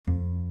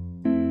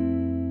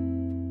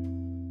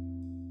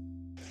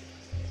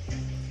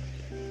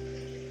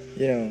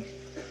You know,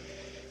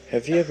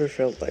 have you ever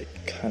felt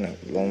like kind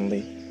of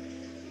lonely?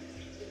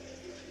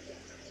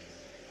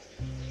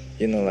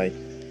 Like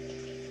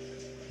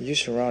you're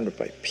surrounded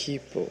by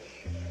people,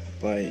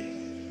 by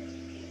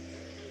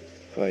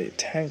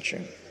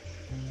attention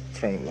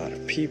from a lot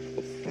of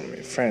people, from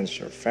your friends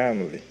or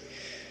family,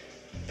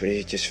 but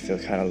you just feel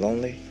kind of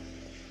lonely.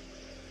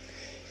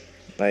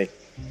 Like,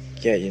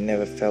 yeah, you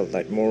never felt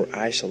like more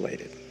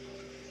isolated.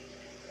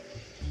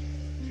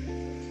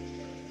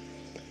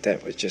 But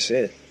that was just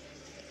it.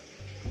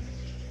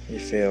 You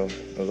feel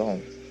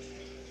alone.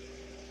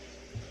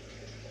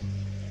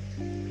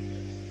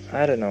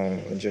 I don't know,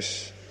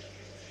 just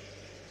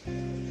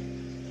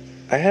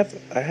I have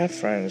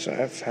friends, I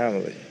have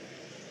family.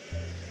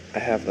 I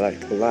have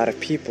like a lot of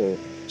people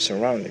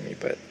surrounding me,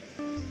 but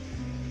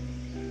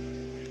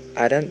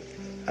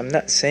I'm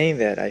not saying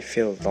that I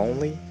feel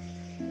lonely,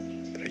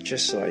 but I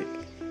just like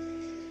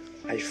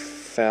I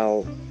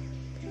felt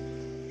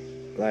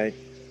like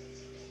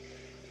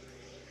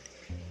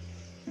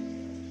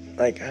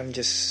I'm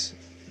just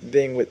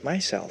being with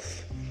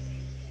myself.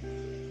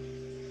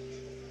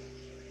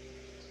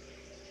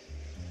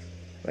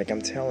 Like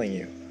I'm telling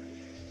you,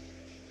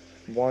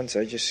 once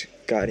I just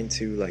got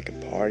into like a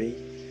party,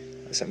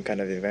 some kind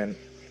of event.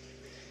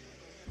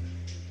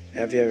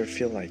 Have you ever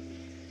feel like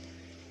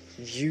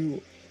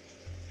you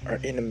are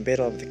in the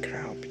middle of the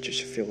crowd but you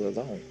just feel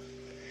alone?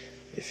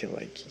 You feel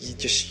like you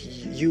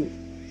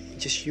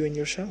and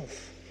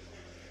yourself.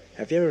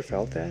 Have you ever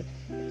felt that?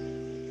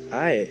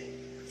 I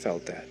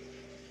felt that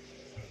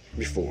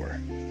before.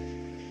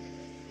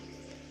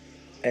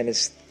 And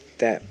is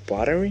that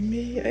bothering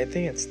me? I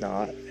think it's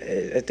not.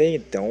 I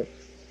think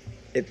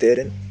it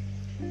didn't.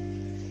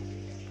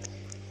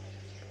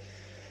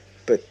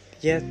 But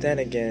yeah, then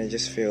again I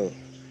just feel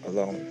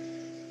alone.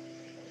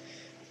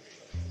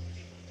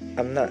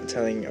 I'm not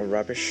telling a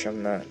rubbish,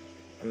 I'm not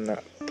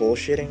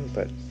bullshitting,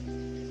 but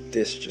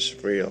this is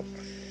just real.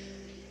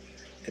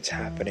 It's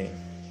happening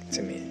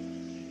to me.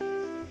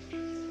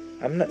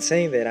 I'm not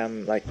saying that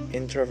I'm like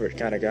introvert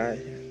kind of guy.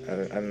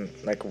 I'm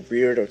like a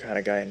weirdo kind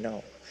of guy.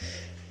 No.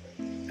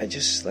 I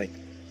just like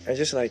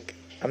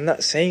I'm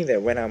not saying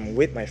that when I'm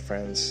with my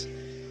friends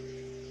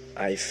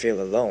I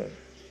feel alone.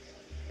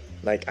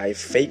 Like I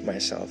fake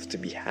myself to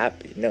be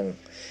happy. No.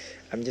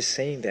 I'm just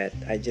saying that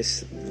I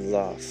just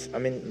love. I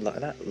mean,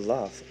 not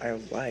love. I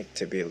like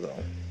to be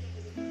alone.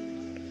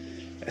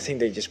 I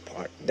think that's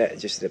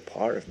just a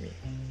part of me.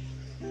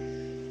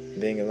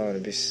 Being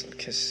alone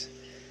because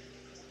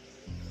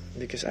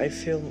I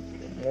feel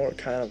more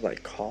kind of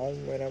like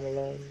calm when I'm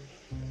alone.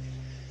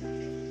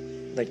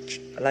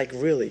 Like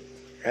really,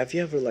 have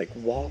you ever like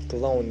walked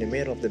alone in the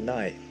middle of the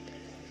night?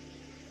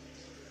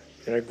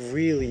 Like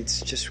really,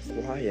 it's just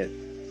quiet.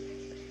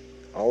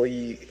 All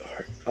you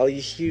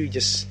hear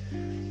just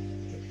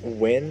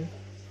wind,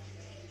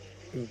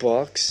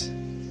 bugs,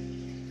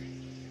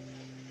 and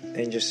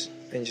just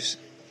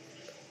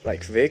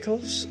like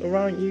vehicles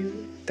around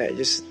you. That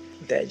just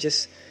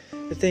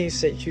the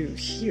things that you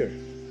hear.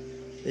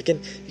 You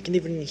can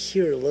even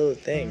hear little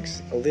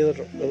things, a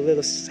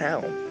little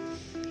sound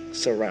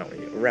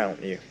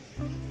around you.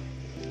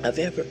 Have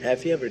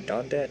you ever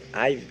done that?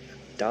 I've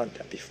done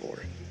that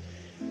before.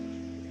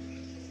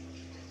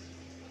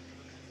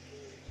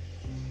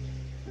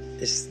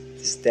 Is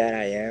that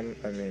I am?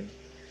 I mean,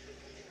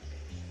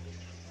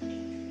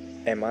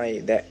 am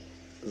I that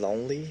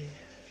lonely?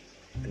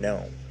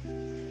 No.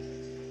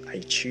 I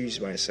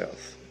choose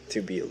myself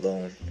to be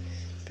alone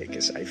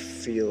because I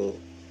feel,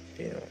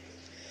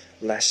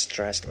 less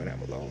stressed when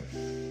I'm alone.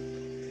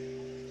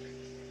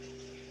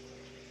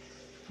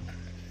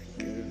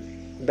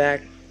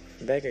 Back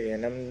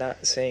again, I'm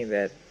not saying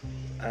that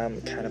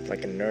I'm kind of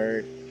like a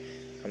nerd.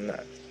 I'm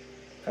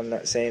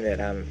not saying that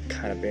I'm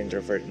kind of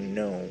introvert.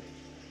 No.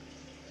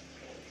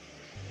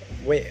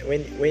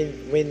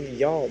 When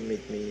y'all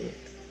meet me,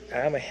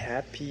 I'm a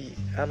happy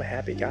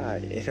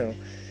guy.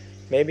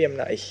 Maybe I'm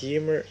not a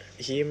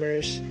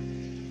humorous.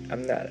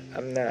 I'm not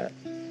a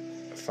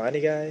funny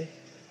guy,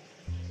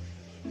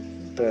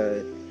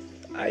 but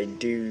I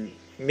do.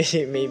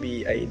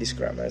 Maybe I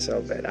describe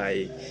myself that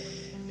I,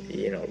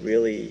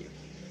 really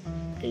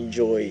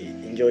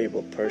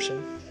enjoyable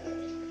person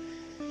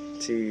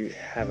to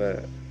have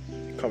a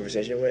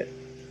conversation with.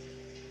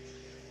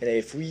 And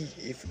if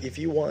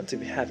you want to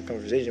have a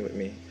conversation with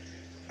me,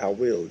 I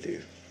will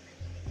do.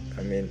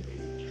 I mean,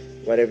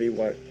 whatever you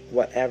want,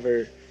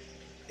 whatever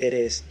it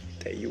is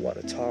that you want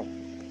to talk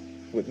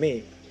with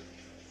me,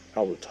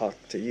 I will talk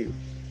to you.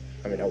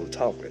 I mean, I will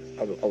talk it.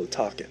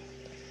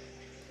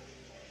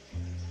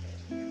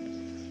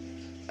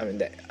 I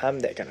mean, I'm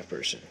that kind of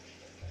person.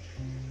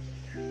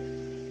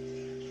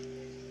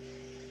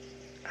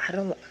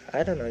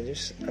 I don't know.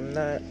 Just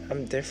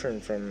I'm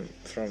different from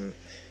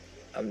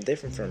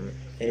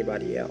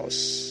anybody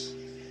else.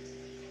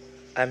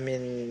 I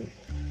mean,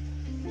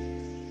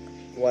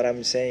 what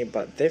I'm saying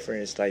about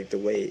different is like the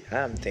way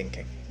I'm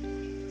thinking.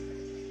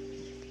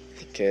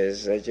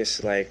 Because I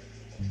just like,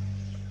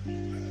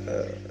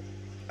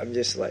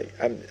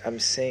 I'm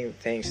saying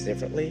things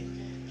differently.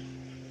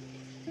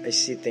 I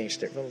see things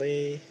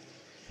differently,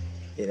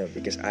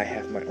 because I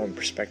have my own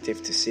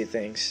perspective to see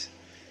things.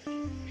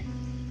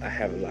 I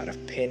have a lot of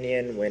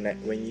opinion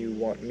when you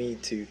want me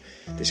to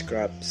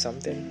describe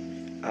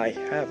something. I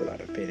have a lot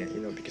of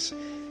opinion, because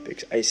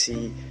I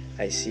see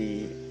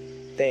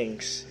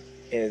things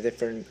in a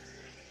different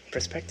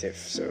perspective.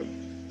 So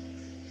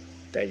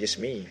that's just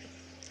me.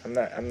 I'm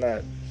not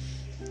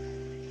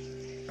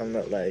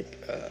like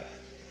a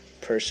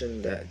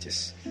person that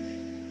just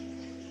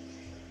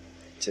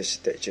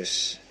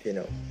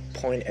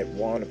point at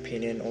one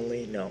opinion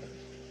only. No.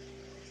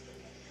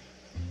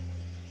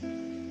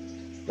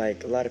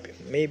 Like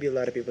maybe a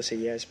lot of people say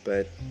yes,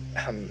 but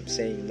I'm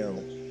saying no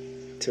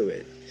to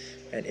it.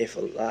 And if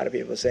a lot of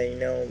people saying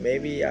no,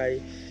 maybe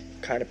I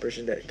kind of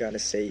person that gonna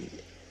say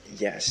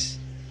yes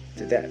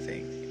to that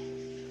thing.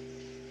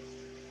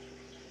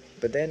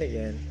 But then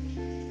again,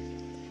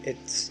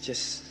 it's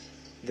just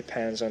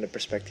depends on the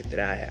perspective that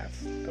I have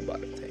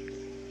about a thing.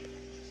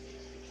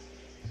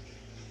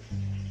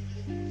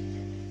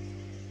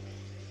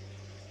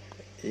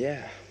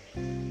 Yeah.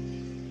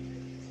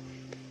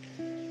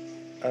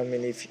 I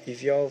mean,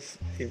 if y'all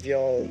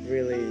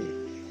really,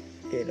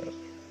 you know,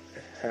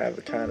 have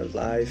a kind of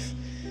life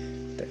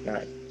that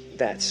not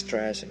that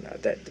stressed and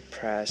not that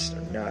depressed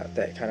or not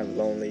that kind of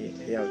lonely,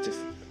 you have to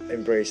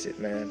embrace it,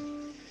 man.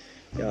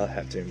 Y'all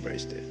have to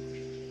embrace it.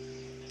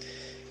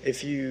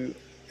 If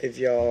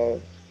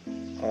y'all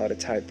are the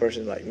type of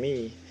person like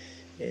me,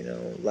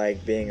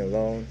 like being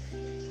alone,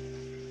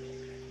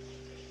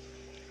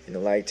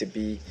 like to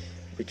be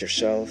with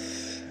yourself,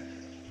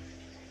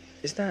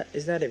 it's not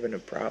even a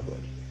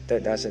problem.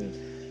 That doesn't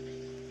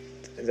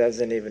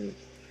even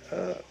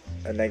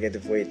a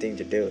negative way thing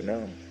to do.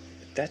 No,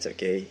 that's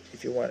okay.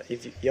 If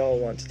y'all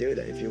want to do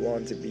that, if you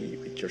want to be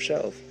with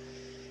yourself,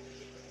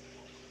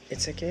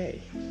 it's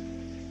okay.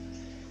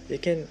 You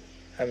can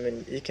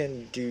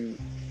do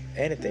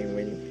anything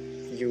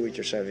when you with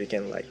yourself. You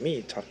can, like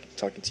me,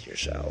 talking to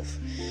yourself.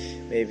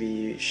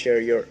 Maybe share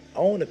your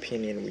own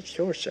opinion with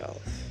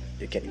yourself.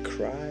 You can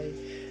cry.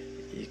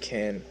 You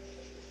can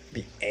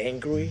be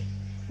angry.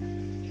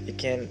 You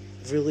can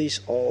release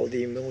all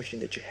the emotion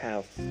that you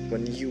have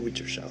when you with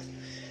yourself.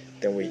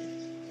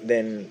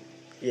 Then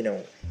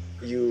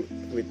you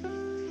with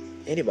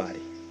anybody.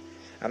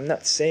 I'm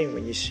not saying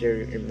when you share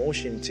your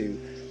emotion to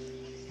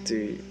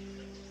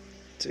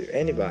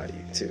anybody,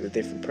 to a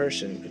different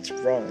person, it's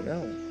wrong.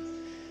 No.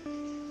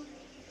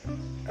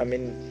 I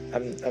mean,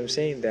 I'm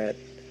saying that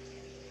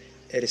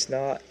it is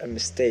not a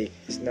mistake.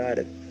 It's not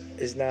a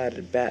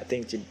bad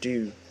thing to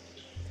do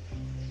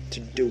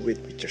it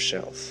with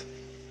yourself.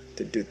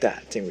 To do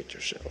that thing with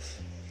yourself.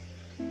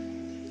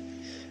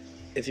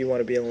 If you want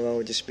to be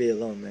alone, just be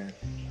alone, man.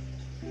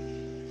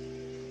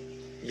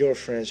 Your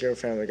friends, your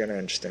family are gonna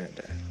understand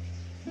that.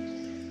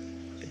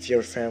 If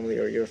your family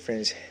or your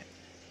friends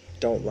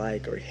don't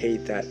like or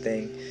hate that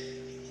thing,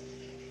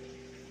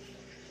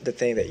 the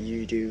thing that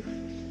you do,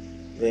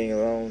 being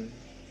alone,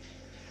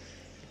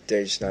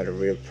 they're just not a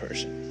real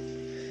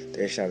person.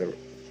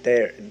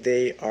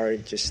 They are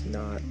just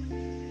not,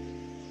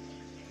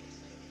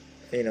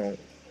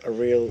 a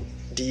real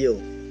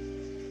deal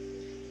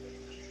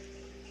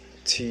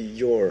to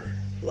your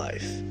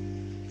life.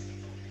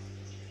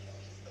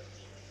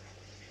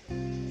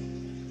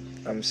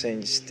 I'm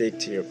saying stick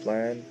to your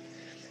plan.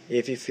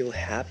 If you feel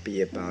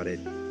happy about it,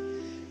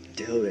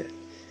 do it.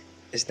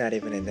 It's not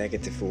even a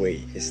negative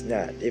way. It's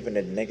not even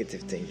a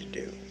negative thing to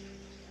do.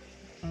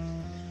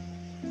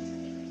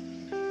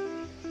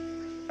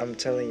 I'm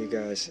telling you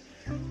guys,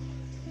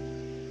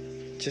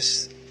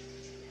 just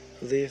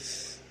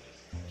live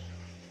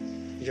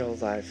your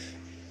life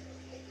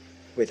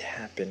with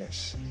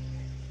happiness.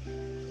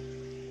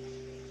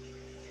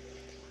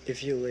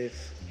 If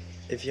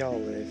y'all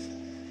live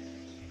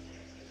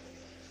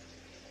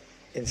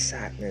in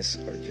sadness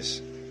or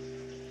just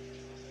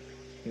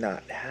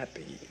not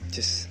happy,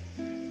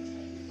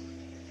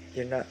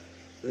 you're not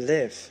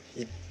live.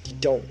 You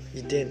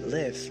didn't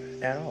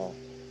live at all.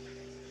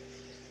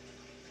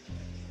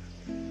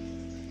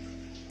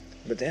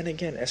 But then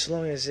again, as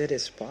long as it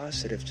is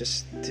positive,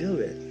 just do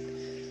it.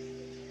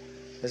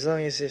 As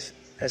long as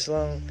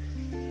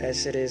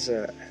it is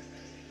a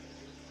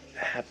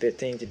happy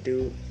thing to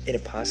do in a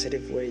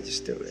positive way,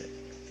 just do it.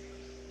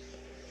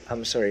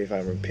 I'm sorry if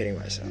I'm repeating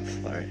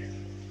myself, alright?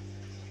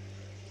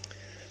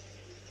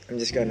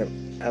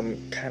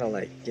 I'm kind of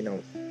like,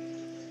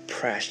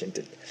 press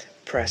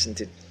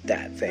into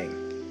that thing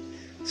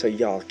so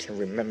y'all can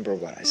remember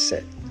what I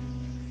said.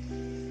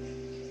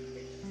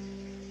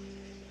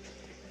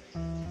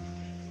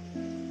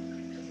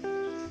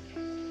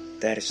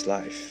 That is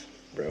life,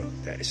 bro.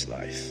 That is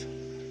life.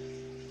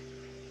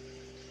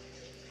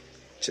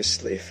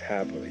 Just live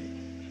happily.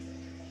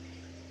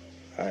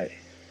 Alright.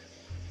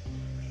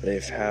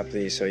 Live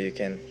happily so you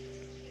can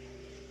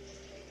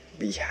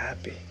be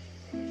happy.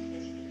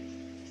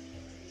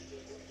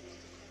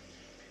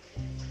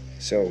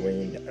 So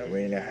when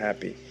you're not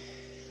happy,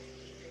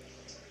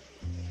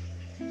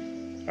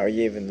 are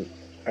you even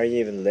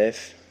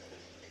live?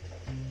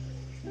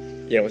 You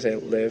know what I'm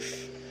saying?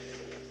 Live.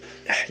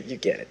 You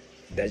get it.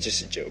 That's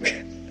just a joke.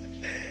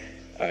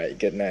 Alright,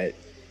 good night.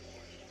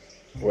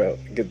 Well,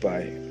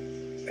 goodbye.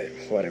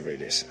 Whatever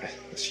it is.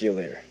 See you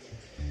later.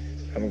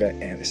 I'm gonna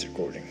end this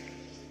recording.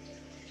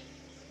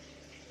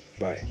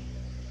 Bye.